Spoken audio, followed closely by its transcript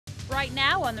Right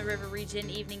now on the River Region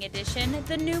Evening Edition,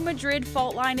 the New Madrid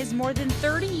fault line is more than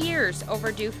 30 years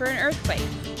overdue for an earthquake.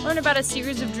 Learn about a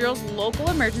series of drills local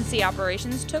emergency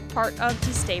operations took part of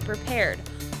to stay prepared.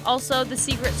 Also, the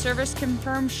Secret Service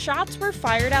confirmed shots were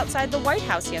fired outside the White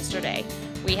House yesterday.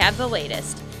 We have the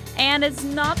latest. And it's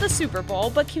not the Super Bowl,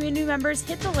 but community members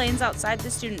hit the lanes outside the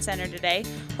Student Center today,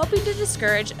 hoping to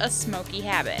discourage a smoky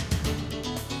habit.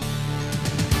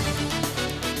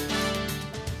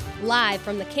 Live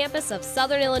from the campus of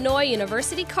Southern Illinois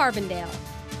University Carbondale,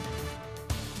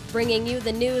 bringing you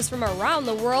the news from around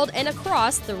the world and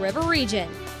across the River Region.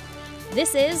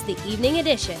 This is the Evening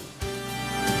Edition.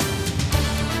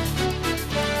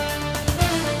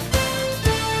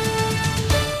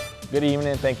 Good evening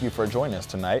and thank you for joining us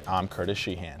tonight. I'm Curtis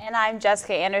Sheehan. And I'm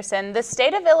Jessica Anderson. The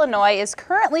state of Illinois is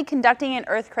currently conducting an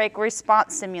earthquake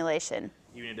response simulation.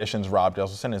 Evening Edition's Rob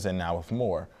Jesselson is in now with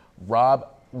more.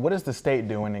 Rob, what is the state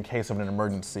doing in case of an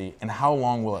emergency, and how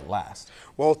long will it last?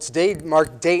 Well, today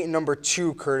marked date number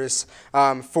 2, Curtis,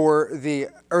 for the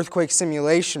earthquake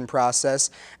simulation process,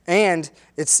 and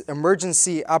it's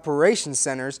emergency operations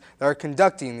centers that are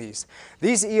conducting these.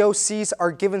 These EOCs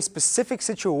are given specific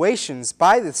situations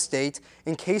by the state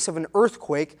in case of an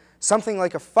earthquake, something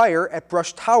like a fire at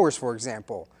Brush Towers, for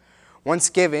example.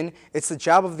 Once given, it's the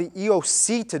job of the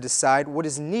EOC to decide what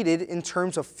is needed in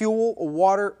terms of fuel,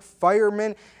 water,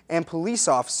 firemen, and police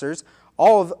officers,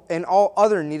 and all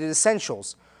other needed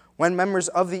essentials. When members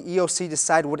of the EOC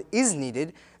decide what is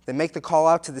needed, they make the call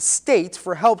out to the state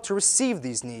for help to receive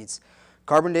these needs.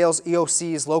 Carbondale's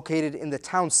EOC is located in the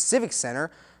town civic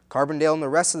center. Carbondale and the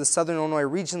rest of the Southern Illinois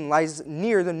region lies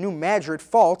near the New Madrid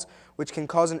Fault, which can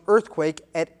cause an earthquake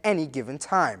at any given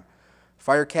time.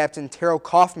 Fire Captain Terrell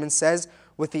Kaufman says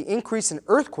with the increase in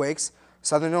earthquakes,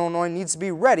 Southern Illinois needs to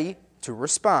be ready to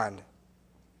respond.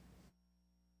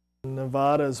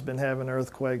 Nevada's been having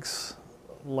earthquakes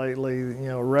lately,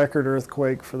 record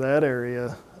earthquake for that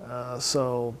area.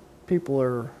 So people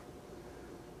are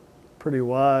pretty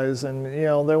wise and,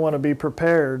 they want to be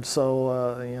prepared.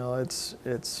 So,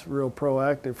 it's real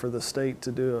proactive for the state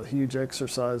to do a huge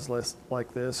exercise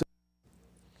like this.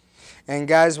 And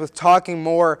guys, with talking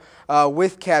more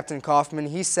with Captain Kaufman,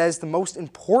 he says the most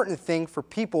important thing for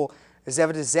people is to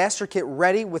have a disaster kit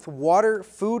ready with water,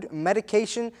 food,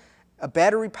 medication, a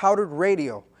battery-powered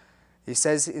radio. He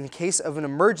says in case of an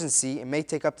emergency, it may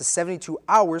take up to 72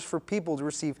 hours for people to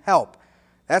receive help.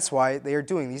 That's why they are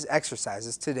doing these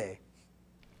exercises today.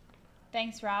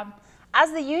 Thanks, Rob.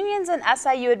 As the unions and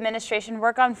SIU administration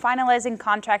work on finalizing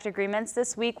contract agreements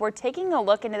this week, we're taking a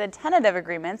look into the tentative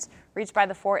agreements reached by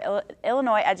the 4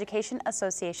 Illinois Education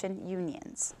Association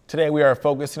unions. Today we are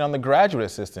focusing on the Graduate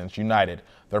Assistants United.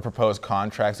 Their proposed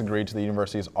contracts agreed to the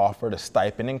university's offered a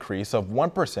stipend increase of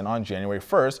 1% on January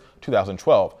 1st,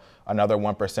 2012, another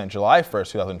 1% July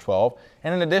 1st, 2012,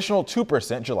 and an additional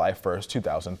 2% July 1st,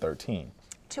 2013.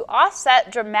 To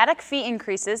offset dramatic fee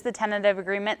increases, the tentative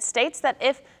agreement states that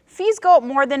if fees go up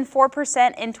more than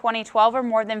 4% in 2012 or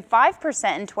more than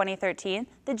 5% in 2013,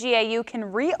 the GAU can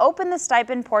reopen the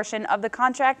stipend portion of the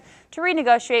contract to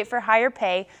renegotiate for higher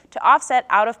pay to offset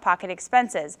out-of-pocket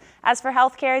expenses. As for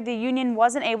healthcare, the union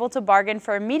wasn't able to bargain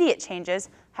for immediate changes.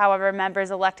 However,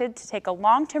 members elected to take a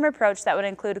long-term approach that would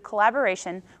include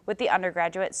collaboration with the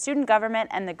undergraduate student government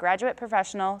and the Graduate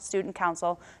Professional Student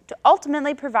Council to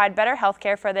ultimately provide better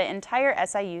healthcare for the entire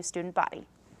SIU student body.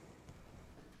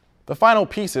 The final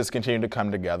pieces continue to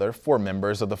come together for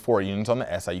members of the 4 unions on the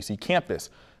SIUC campus.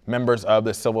 Members of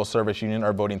the Civil Service Union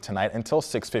are voting tonight until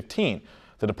 6:15.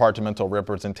 The Departmental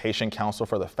Representation Council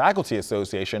for the Faculty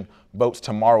Association votes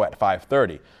tomorrow at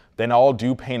 5:30. Then all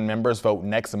due-paying members vote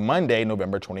next Monday,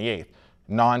 November 28th.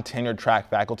 Non-tenured track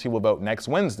faculty will vote next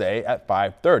Wednesday at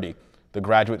 5:30. The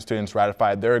graduate students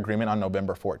ratified their agreement on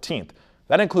November 14th.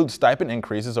 That includes stipend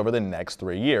increases over the next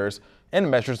 3 years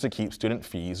and measures to keep student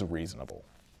fees reasonable.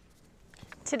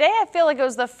 Today, I feel like it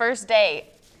was the first day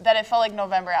that it felt like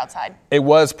November outside. It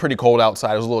was pretty cold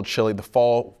outside. It was a little chilly. The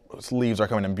fall leaves are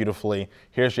coming in beautifully.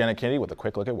 Here's Janet Kennedy with a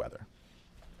quick look at weather.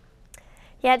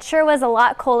 Yeah, it sure was a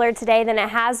lot colder today than it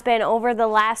has been over the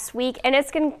last week, and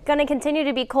it's going to continue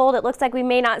to be cold. It looks like we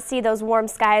may not see those warm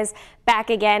skies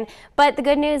back again, but the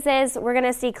good news is we're going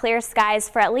to see clear skies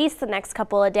for at least the next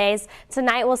couple of days.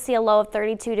 Tonight we'll see a low of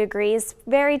 32 degrees,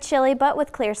 very chilly, but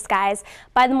with clear skies.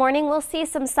 By the morning we'll see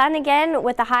some sun again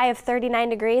with a high of 39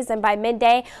 degrees, and by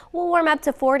midday we'll warm up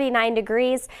to 49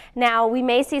 degrees. Now we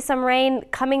may see some rain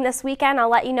coming this weekend. I'll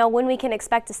let you know when we can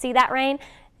expect to see that rain.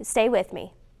 Stay with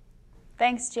me.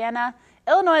 Thanks, Jana.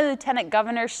 Illinois Lieutenant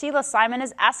Governor Sheila Simon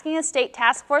is asking a state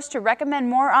task force to recommend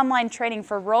more online training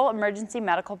for rural emergency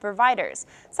medical providers.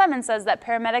 Simon says that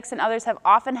paramedics and others have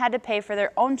often had to pay for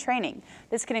their own training.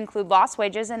 This can include lost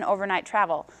wages and overnight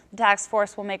travel. The task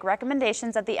force will make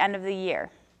recommendations at the end of the year.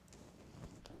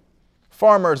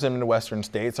 Farmers in Midwestern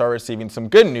states are receiving some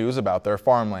good news about their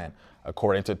farmland.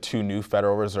 According to 2 new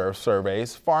Federal Reserve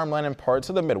surveys, farmland in parts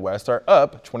of the Midwest are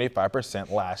up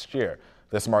 25% last year.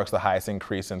 This marks the highest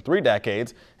increase in 3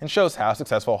 decades and shows how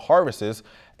successful harvests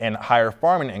and higher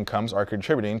farming incomes are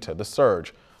contributing to the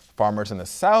surge. Farmers in the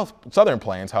southern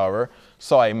plains, however,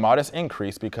 saw a modest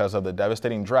increase because of the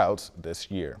devastating droughts this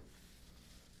year.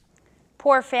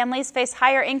 Poor families face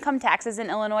higher income taxes in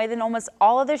Illinois than almost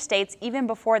all other states even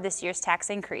before this year's tax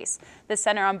increase. The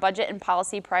Center on Budget and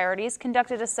Policy Priorities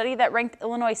conducted a study that ranked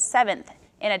Illinois 7th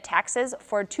in taxes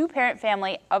for a 2-parent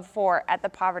family of 4 at the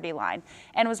poverty line,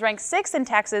 and was ranked 6th in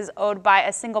taxes owed by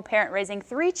a single parent raising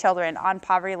 3 children on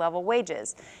poverty-level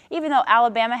wages. Even though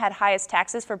Alabama had highest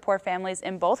taxes for poor families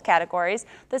in both categories,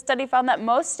 the study found that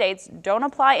most states don't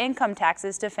apply income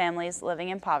taxes to families living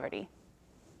in poverty.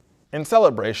 In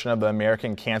celebration of the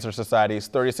American Cancer Society's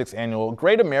 36th annual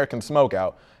Great American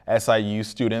Smokeout, SIU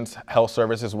Students Health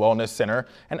Services Wellness Center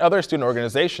and other student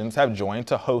organizations have joined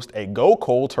to host a Go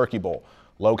Cold Turkey Bowl.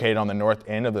 Located on the north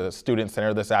end of the Student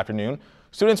Center this afternoon,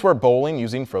 students were bowling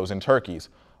using frozen turkeys.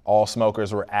 All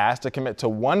smokers were asked to commit to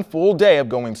 1 full day of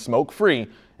going smoke-free,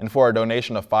 and for a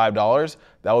donation of $5,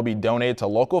 that will be donated to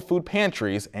local food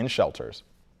pantries and shelters.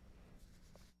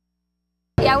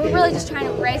 Yeah, we're really just trying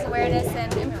to raise awareness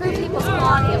and improve people's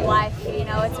quality of life. You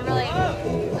know, it's really,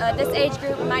 this age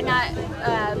group might not,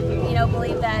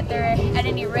 believe that they're at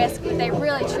any risk, but they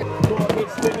really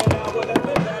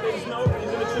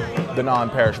The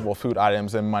non-perishable food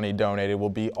items and money donated will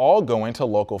be all going to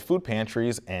local food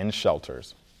pantries and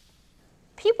shelters.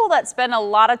 People that spend a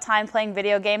lot of time playing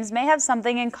video games may have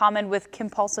something in common with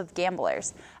compulsive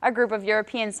gamblers. A group of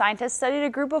European scientists studied a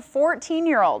group of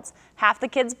 14-year-olds. Half the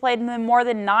kids played more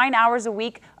than 9 hours a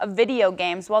week of video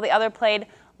games, while the other played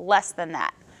less than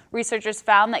that. Researchers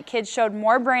found that kids showed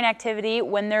more brain activity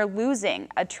when they're losing,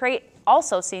 a trait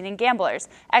also seen in gamblers.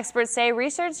 Experts say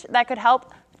research that could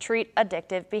help treat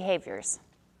addictive behaviors.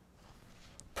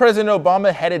 President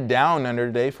Obama headed down under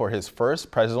today for his first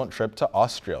presidential trip to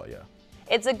Australia.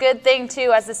 It's a good thing,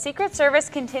 too, as the Secret Service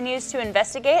continues to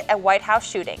investigate a White House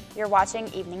shooting. You're watching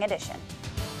Evening Edition.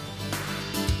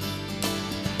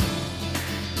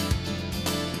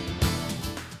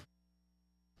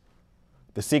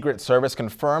 The Secret Service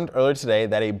confirmed earlier today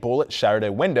that a bullet shattered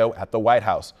a window at the White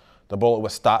House. The bullet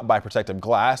was stopped by protective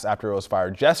glass after it was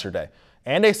fired yesterday,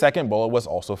 and a second bullet was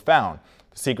also found.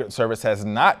 The Secret Service has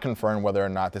not confirmed whether or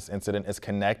not this incident is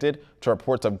connected to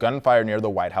reports of gunfire near the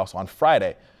White House on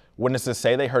Friday. Witnesses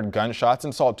say they heard gunshots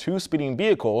and saw 2 speeding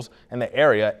vehicles in the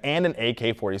area, and an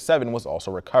AK-47 was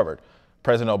also recovered.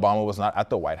 President Obama was not at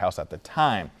the White House at the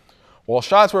time. While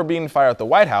shots were being fired at the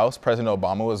White House, President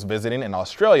Obama was visiting in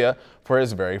Australia for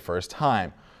his very first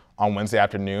time. On Wednesday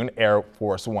afternoon, Air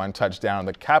Force One touched down in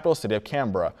the capital city of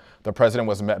Canberra. The president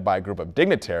was met by a group of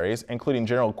dignitaries, including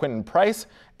General Quentin Price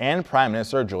and Prime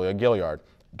Minister Julia Gillard.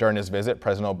 During his visit,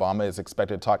 President Obama is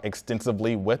expected to talk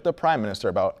extensively with the Prime Minister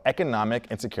about economic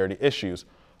and security issues.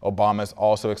 Obama is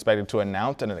also expected to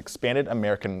announce an expanded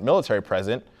American military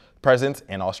presence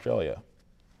in Australia.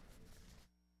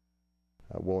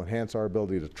 Will enhance our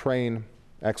ability to train,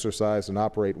 exercise, and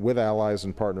operate with allies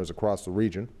and partners across the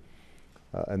region.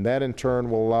 And that in turn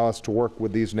will allow us to work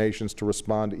with these nations to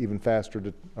respond even faster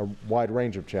to a wide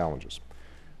range of challenges,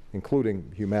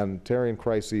 including humanitarian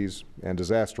crises and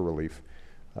disaster relief,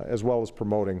 as well as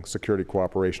promoting security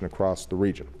cooperation across the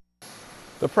region.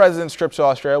 The president's trip to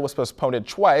Australia was postponed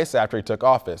twice after he took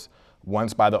office,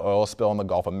 once by the oil spill in the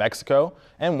Gulf of Mexico,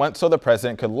 and once so the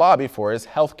president could lobby for his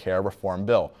health care reform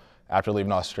bill. After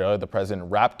leaving Australia, the president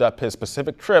wrapped up his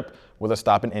Pacific trip with a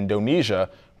stop in Indonesia,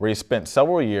 where he spent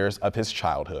several years of his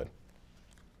childhood.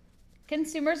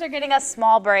 Consumers are getting a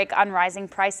small break on rising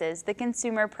prices. The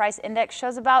Consumer Price Index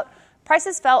shows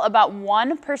prices fell about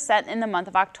 1% in the month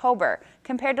of October.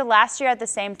 Compared to last year at the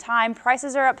same time,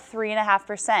 prices are up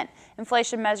 3.5%.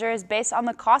 Inflation measure is based on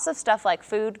the cost of stuff like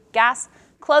food, gas,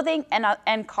 clothing,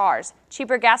 and cars.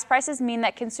 Cheaper gas prices mean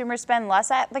that consumers spend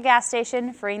less at the gas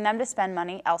station, freeing them to spend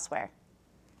money elsewhere.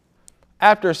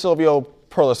 After Silvio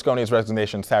Berlusconi's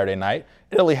resignation Saturday night,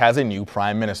 Italy has a new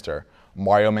prime minister.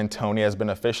 Mario Montoni has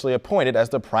been officially appointed as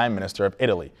the Prime Minister of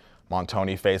Italy.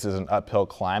 Montoni faces an uphill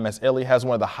climb as Italy has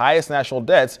one of the highest national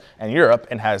debts in Europe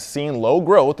and has seen low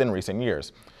growth in recent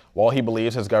years. While he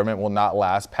believes his government will not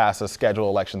last past the scheduled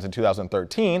elections in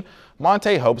 2013,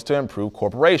 Monte hopes to improve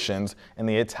corporations in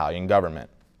the Italian government.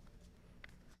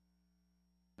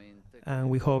 And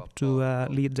we hope to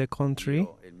lead the country,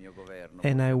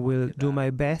 and I will do my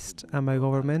best and my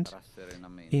government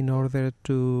in order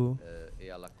to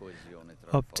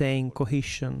obtain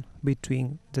cohesion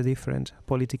between the different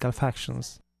political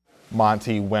factions.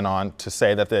 Monti went on to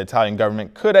say that the Italian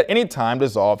government could at any time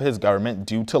dissolve his government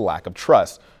due to lack of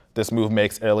trust. This move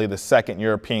makes Italy the second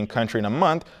European country in a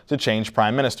month to change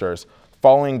prime ministers,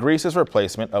 following Greece's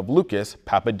replacement of Lucas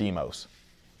Papademos.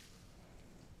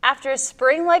 After a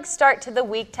spring-like start to the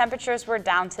week, temperatures were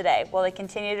down today. Will they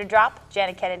continue to drop?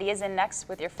 Janet Kennedy is in next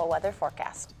with your full weather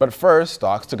forecast. But first,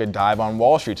 stocks took a dive on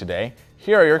Wall Street today.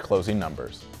 Here are your closing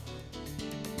numbers.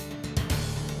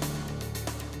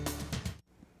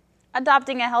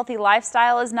 Adopting a healthy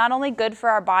lifestyle is not only good for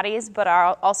our bodies, but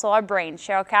also our brains.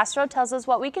 Cheryl Castro tells us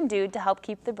what we can do to help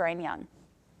keep the brain young.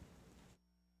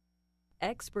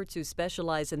 Experts who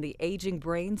specialize in the aging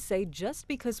brain say just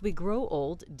because we grow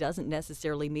old doesn't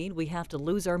necessarily mean we have to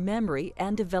lose our memory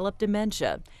and develop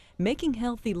dementia. Making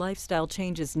healthy lifestyle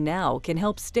changes now can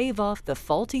help stave off the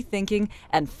faulty thinking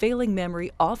and failing memory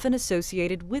often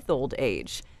associated with old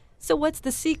age. So what's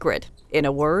the secret? In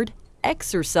a word,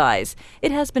 exercise.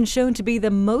 It has been shown to be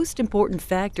the most important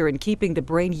factor in keeping the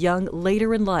brain young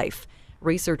later in life.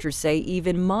 Researchers say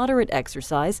even moderate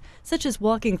exercise, such as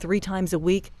walking 3 times a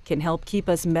week, can help keep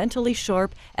us mentally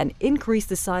sharp and increase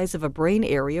the size of a brain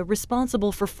area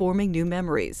responsible for forming new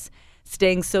memories.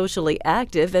 Staying socially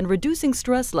active and reducing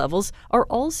stress levels are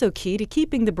also key to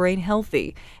keeping the brain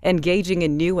healthy. Engaging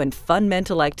in new and fun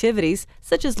mental activities,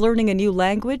 such as learning a new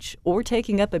language or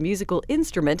taking up a musical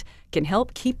instrument, can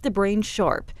help keep the brain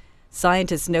sharp.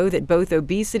 Scientists know that both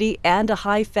obesity and a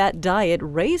high-fat diet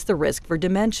raise the risk for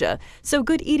dementia, so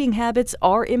good eating habits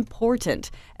are important.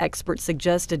 Experts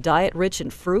suggest a diet rich in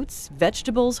fruits,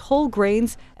 vegetables, whole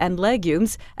grains, and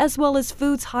legumes, as well as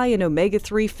foods high in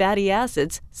omega-3 fatty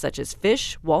acids, such as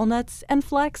fish, walnuts, and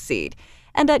flaxseed.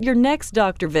 And at your next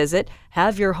doctor visit,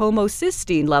 have your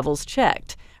homocysteine levels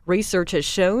checked. Research has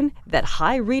shown that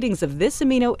high readings of this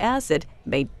amino acid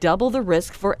may double the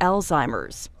risk for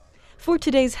Alzheimer's. For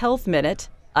today's Health Minute,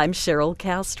 I'm Cheryl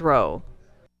Castro.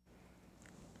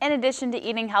 In addition to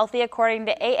eating healthy, according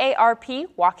to AARP,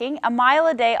 walking a mile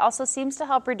a day also seems to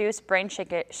help reduce brain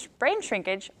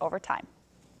shrinkage over time.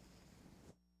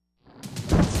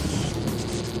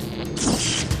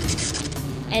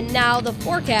 And now the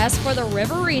forecast for the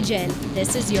River Region.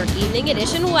 This is your Evening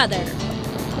Edition weather.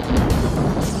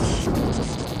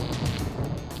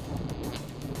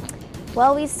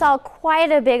 Well, we saw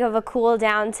quite a big of a cool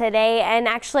down today, and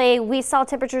actually we saw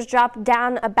temperatures drop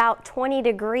down about 20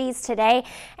 degrees today,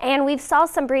 and we saw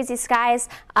some breezy skies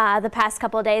the past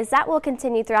couple of days. That will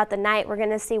continue throughout the night. We're going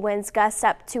to see winds gust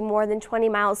up to more than 20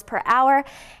 miles per hour,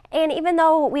 and even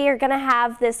though we are going to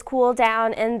have this cool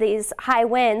down and these high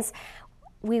winds,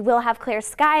 we will have clear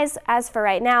skies as for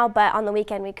right now, but on the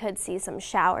weekend we could see some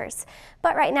showers.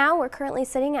 But right now we're currently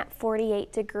sitting at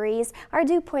 48 degrees. Our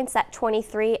dew point's at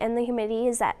 23 and the humidity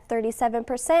is at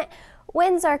 37%.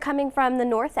 Winds are coming from the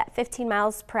north at 15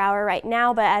 miles per hour right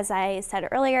now, but as I said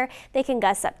earlier, they can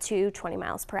gust up to 20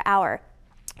 miles per hour.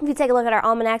 If you take a look at our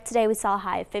almanac today, we saw a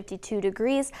high of 52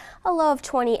 degrees, a low of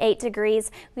 28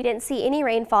 degrees. We didn't see any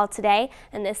rainfall today,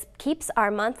 and this keeps our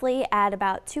monthly at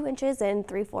about 2 inches and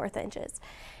 3/4 inches.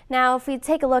 Now, if we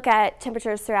take a look at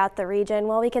temperatures throughout the region,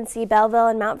 well, we can see Belleville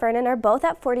and Mount Vernon are both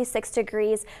at 46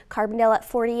 degrees, Carbondale at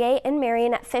 48, and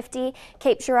Marion at 50.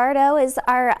 Cape Girardeau is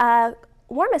our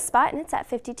warmest spot, and it's at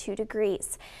 52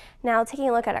 degrees. Now, taking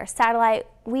a look at our satellite,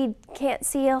 we can't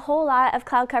see a whole lot of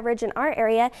cloud coverage in our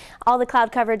area. All the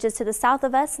cloud coverage is to the south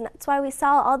of us, and that's why we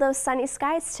saw all those sunny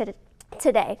skies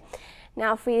today.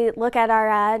 Now, if we look at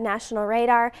our national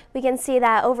radar, we can see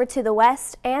that over to the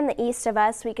west and the east of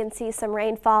us, we can see some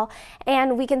rainfall,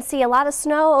 and we can see a lot of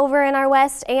snow over in our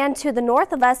west and to the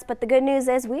north of us, but the good news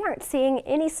is we aren't seeing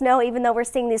any snow, even though we're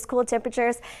seeing these cool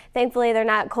temperatures. Thankfully, they're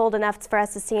not cold enough for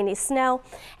us to see any snow.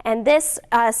 And this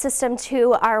system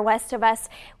to our west of us,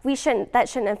 that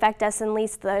shouldn't affect us at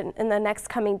least in the next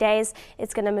coming days.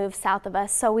 It's going to move south of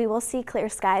us, so we will see clear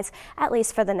skies at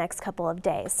least for the next couple of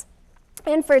days.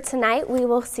 And for tonight, we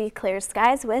will see clear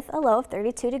skies with a low of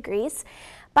 32 degrees.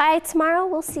 By tomorrow,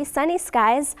 we'll see sunny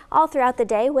skies all throughout the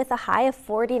day with a high of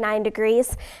 49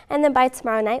 degrees. And then by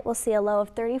tomorrow night, we'll see a low of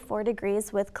 34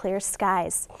 degrees with clear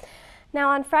skies. Now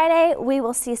on Friday, we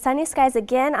will see sunny skies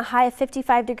again, a high of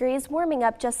 55 degrees, warming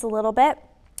up just a little bit.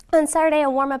 On Saturday, a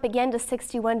warm up again to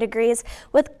 61 degrees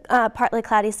with partly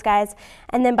cloudy skies.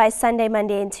 And then by Sunday,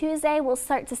 Monday, and Tuesday, we'll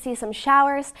start to see some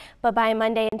showers. But by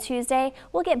Monday and Tuesday,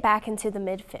 we'll get back into the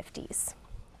mid-50s.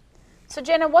 So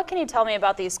Jana, what can you tell me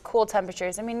about these cool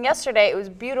temperatures? I mean, yesterday it was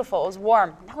beautiful, it was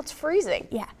warm. Now it's freezing.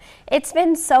 Yeah, it's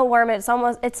been so warm.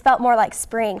 It's felt more like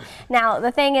spring. Now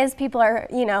the thing is, people are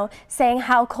saying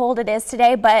how cold it is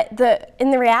today, but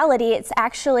in the reality, it's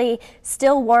actually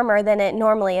still warmer than it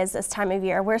normally is this time of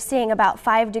year. We're seeing about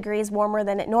 5 degrees warmer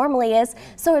than it normally is,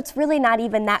 so it's really not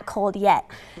even that cold yet.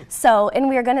 And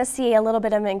we're going to see a little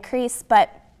bit of an increase,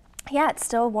 but yeah, it's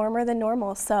still warmer than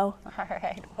normal, so. All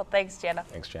right. Well, thanks, Jana.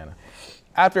 Thanks, Jana.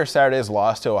 After Saturday's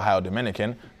loss to Ohio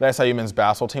Dominican, the SIU men's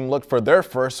basketball team looked for their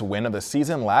first win of the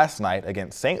season last night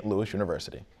against St. Louis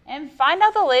University. And find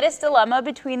out the latest dilemma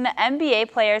between the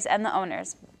NBA players and the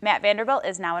owners. Matt Vanderbilt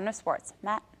is now in sports.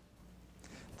 Matt.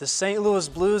 The St. Louis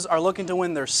Blues are looking to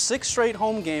win their 6th straight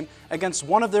home game against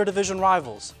one of their division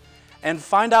rivals. And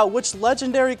find out which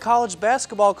legendary college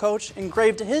basketball coach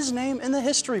engraved his name in the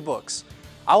history books.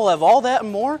 I will have all that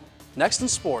and more next in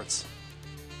sports.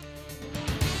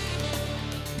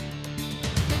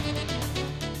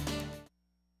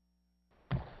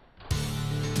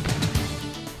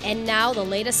 And now the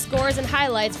latest scores and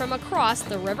highlights from across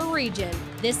the River Region.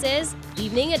 This is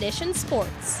Evening Edition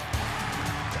Sports.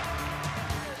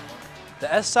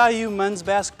 The SIU men's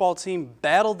basketball team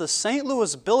battled the St.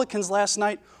 Louis Billikens last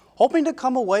night, hoping to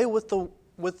come away with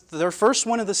their first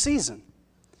win of the season.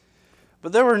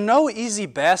 But there were no easy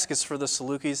baskets for the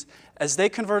Salukis as they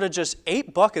converted just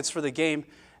 8 buckets for the game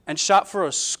and shot for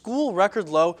a school record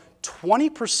low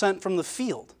 20% from the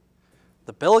field.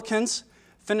 The Billikens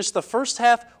finished the first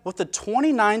half with a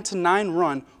 29-9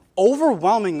 run,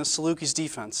 overwhelming the Salukis'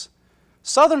 defense.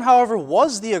 Southern, however,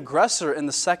 was the aggressor in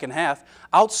the second half,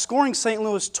 outscoring St.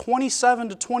 Louis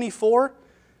 27-24,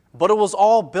 but it was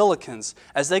all Billikens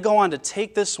as they go on to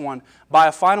take this one by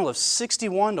a final of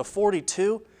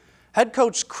 61-42. Head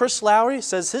coach Chris Lowry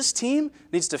says his team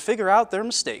needs to figure out their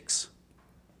mistakes.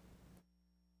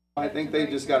 I think they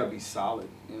just got to be solid.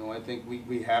 I think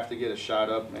we have to get a shot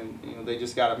up, and they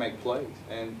just got to make plays.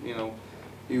 And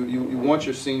you want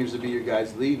your seniors to be your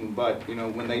guys leading, but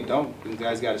when they don't, then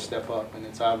guys got to step up, and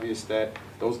it's obvious that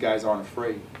those guys aren't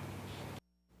afraid.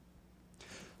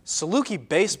 Saluki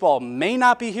baseball may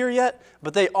not be here yet,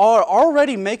 but they are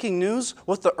already making news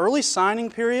with the early signing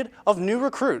period of new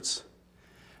recruits.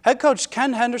 Head coach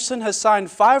Ken Henderson has signed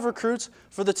 5 recruits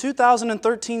for the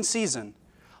 2013 season.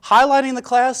 Highlighting the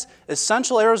class is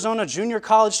Central Arizona Junior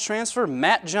College transfer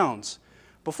Matt Jones.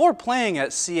 Before playing at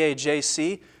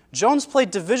CAJC, Jones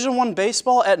played Division I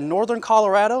baseball at Northern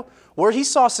Colorado, where he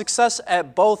saw success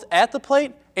at both at the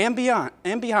plate and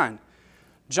behind.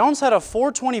 Jones had a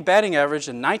 .420 batting average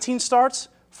and 19 starts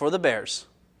for the Bears.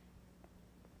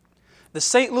 The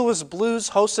St. Louis Blues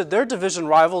hosted their division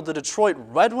rival, the Detroit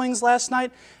Red Wings, last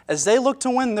night as they looked to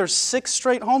win their 6th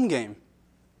straight home game.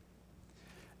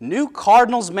 New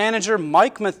Cardinals manager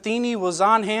Mike Matheny was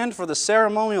on hand for the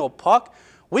ceremonial puck.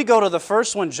 We go to the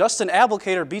first when Justin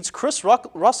Abelkader beats Chris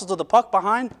Russell to the puck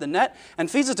behind the net and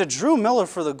feeds it to Drew Miller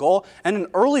for the goal and an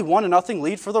early 1-0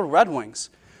 lead for the Red Wings.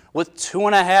 With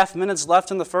 2.5 minutes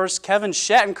left in the first, Kevin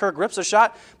Shattenkirk rips a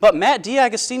shot, but Matt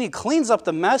D'Agostini cleans up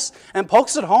the mess and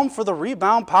pokes it home for the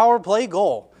rebound power play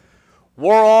goal.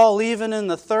 We're all even in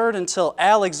the third until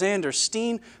Alexander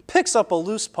Steen picks up a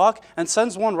loose puck and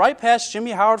sends one right past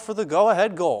Jimmy Howard for the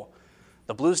go-ahead goal.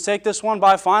 The Blues take this one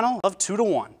by a final of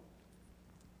 2-1.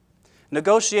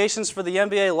 Negotiations for the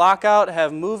NBA lockout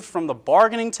have moved from the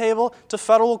bargaining table to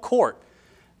federal court.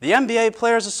 The NBA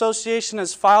Players Association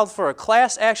has filed for a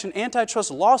class action antitrust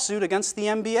lawsuit against the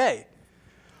NBA.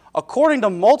 According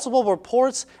to multiple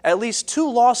reports, at least 2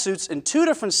 lawsuits in 2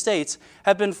 different states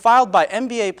have been filed by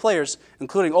NBA players,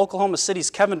 including Oklahoma City's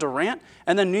Kevin Durant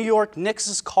and the New York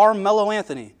Knicks' Carmelo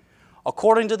Anthony.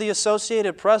 According to the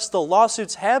Associated Press, the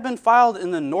lawsuits have been filed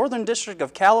in the Northern District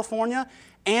of California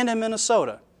and in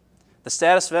Minnesota. The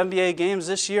status of NBA games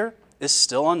this year is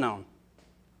still unknown.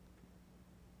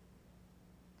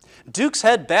 Duke's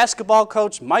head basketball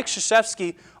coach Mike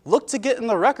Krzyzewski looked to get in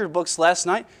the record books last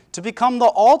night to become the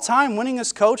all-time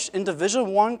winningest coach in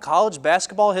Division I college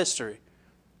basketball history.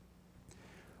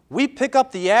 We pick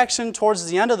up the action towards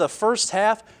the end of the first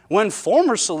half when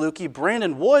former Saluki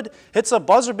Brandon Wood hits a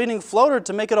buzzer-beating floater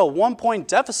to make it a 1-point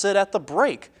deficit at the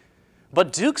break.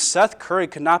 But Duke's Seth Curry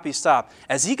could not be stopped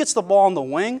as he gets the ball on the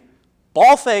wing,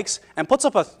 ball fakes, and puts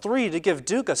up a 3 to give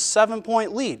Duke a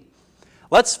 7-point lead.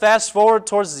 Let's fast forward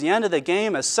towards the end of the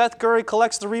game as Seth Curry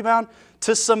collects the rebound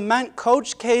to cement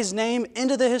Coach K's name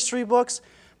into the history books,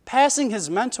 passing his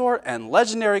mentor and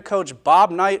legendary coach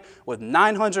Bob Knight with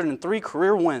 903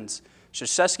 career wins.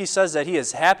 Krzyzewski says that he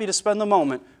is happy to spend the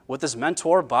moment with his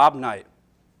mentor Bob Knight.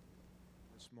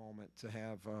 This moment to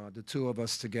have the two of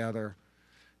us together,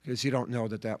 because you don't know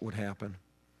that that would happen,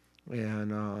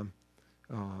 and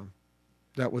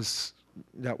that was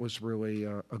really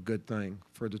a good thing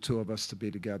for the two of us to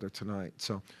be together tonight.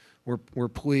 So we're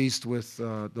pleased with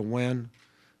the win,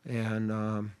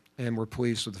 and we're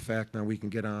pleased with the fact now we can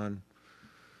get on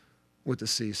with the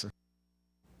season.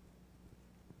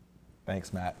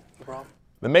 Thanks, Matt. No problem.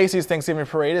 The Macy's Thanksgiving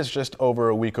Parade is just over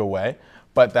a week away,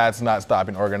 but that's not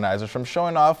stopping organizers from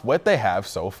showing off what they have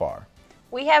so far.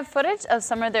 We have footage of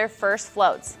some of their first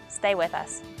floats. Stay with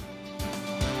us.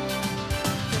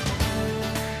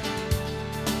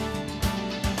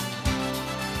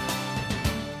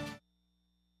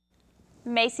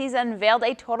 Macy's unveiled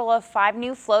a total of 5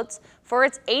 new floats for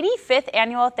its 85th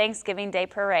annual Thanksgiving Day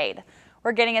Parade.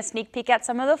 We're getting a sneak peek at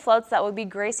some of the floats that will be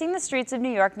gracing the streets of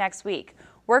New York next week.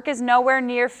 Work is nowhere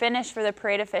near finished for the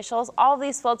parade officials. All of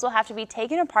these floats will have to be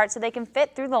taken apart so they can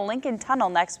fit through the Lincoln Tunnel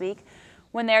next week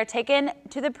when they are taken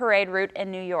to the parade route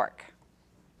in New York.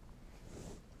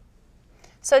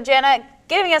 So Jana,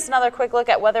 giving us another quick look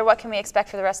at weather, what can we expect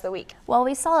for the rest of the week? Well,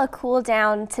 we saw a cool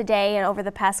down today and over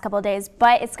the past couple of days,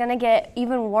 but it's going to get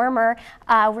even warmer.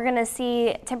 We're going to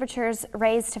see temperatures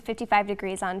raise to 55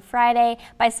 degrees on Friday.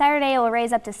 By Saturday, it will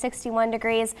raise up to 61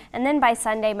 degrees, and then by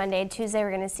Sunday, Monday, and Tuesday, we're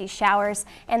going to see showers,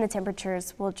 and the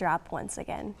temperatures will drop once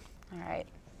again. All right.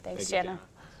 Thanks, Jana.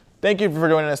 Thank you for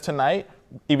joining us tonight.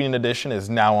 Evening Edition is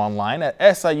now online at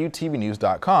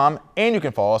siutvnews.com, and you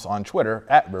can follow us on Twitter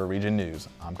at River Region News.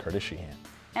 I'm Curtis Sheehan.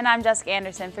 And I'm Jessica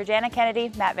Anderson. For Jana Kennedy,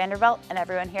 Matt Vanderbilt, and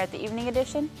everyone here at the Evening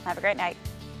Edition, have a great night.